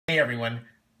Hey everyone.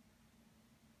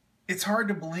 It's hard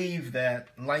to believe that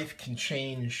life can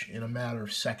change in a matter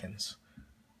of seconds.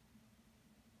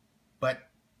 But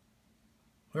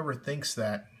whoever thinks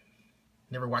that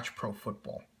never watched pro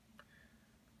football.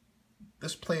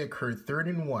 This play occurred 3rd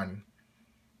and 1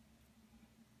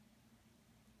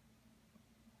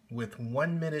 with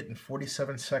 1 minute and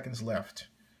 47 seconds left.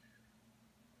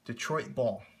 Detroit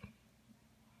ball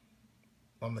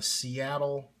on the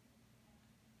Seattle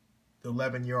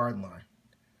 11-yard line.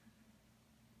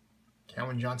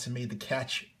 Kam Chancellor made the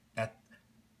catch at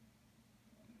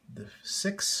the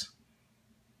 6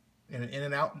 and an in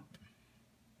and out.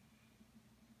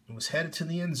 It was headed to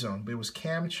the end zone, but it was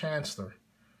Kam Chancellor,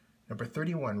 number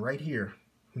 31, right here,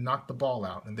 who knocked the ball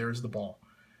out, and there's the ball.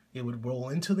 It would roll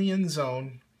into the end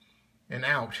zone and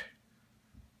out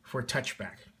for a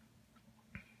touchback.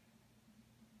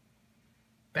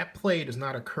 That play does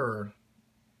not occur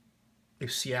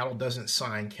if Seattle doesn't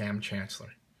sign Kam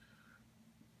Chancellor.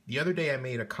 The other day I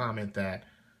made a comment that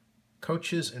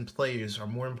coaches and players are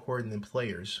more important than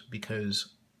players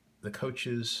because the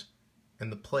coaches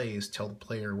and the plays tell the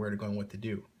player where to go and what to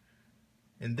do.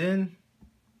 And then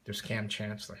there's Kam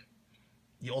Chancellor,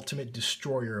 the ultimate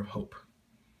destroyer of hope,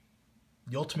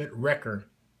 the ultimate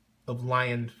wrecker of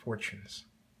Lion fortunes,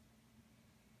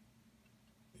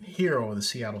 hero of the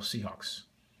Seattle Seahawks,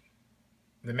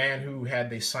 the man who, had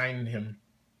they signed him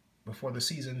before the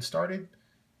season started,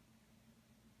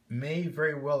 may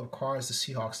very well have caused the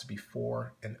Seahawks to be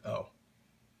 4-0.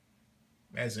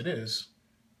 As it is,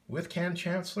 with Kam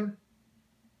Chancellor,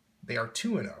 they are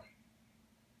 2-0.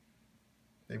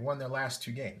 They won their last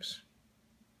 2 games.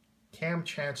 Kam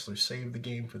Chancellor saved the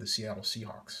game for the Seattle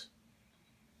Seahawks.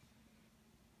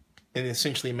 And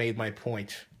essentially made my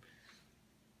point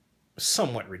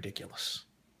somewhat ridiculous.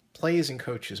 Plays and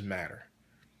coaches matter,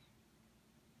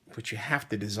 but you have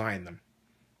to design them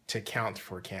to account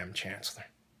for Kam Chancellor.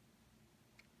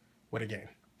 What a game.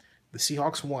 The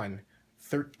Seahawks won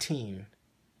 13-10.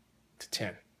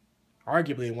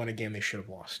 Arguably, they won a game they should have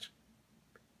lost.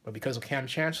 But because of Kam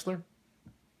Chancellor,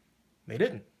 they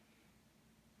didn't.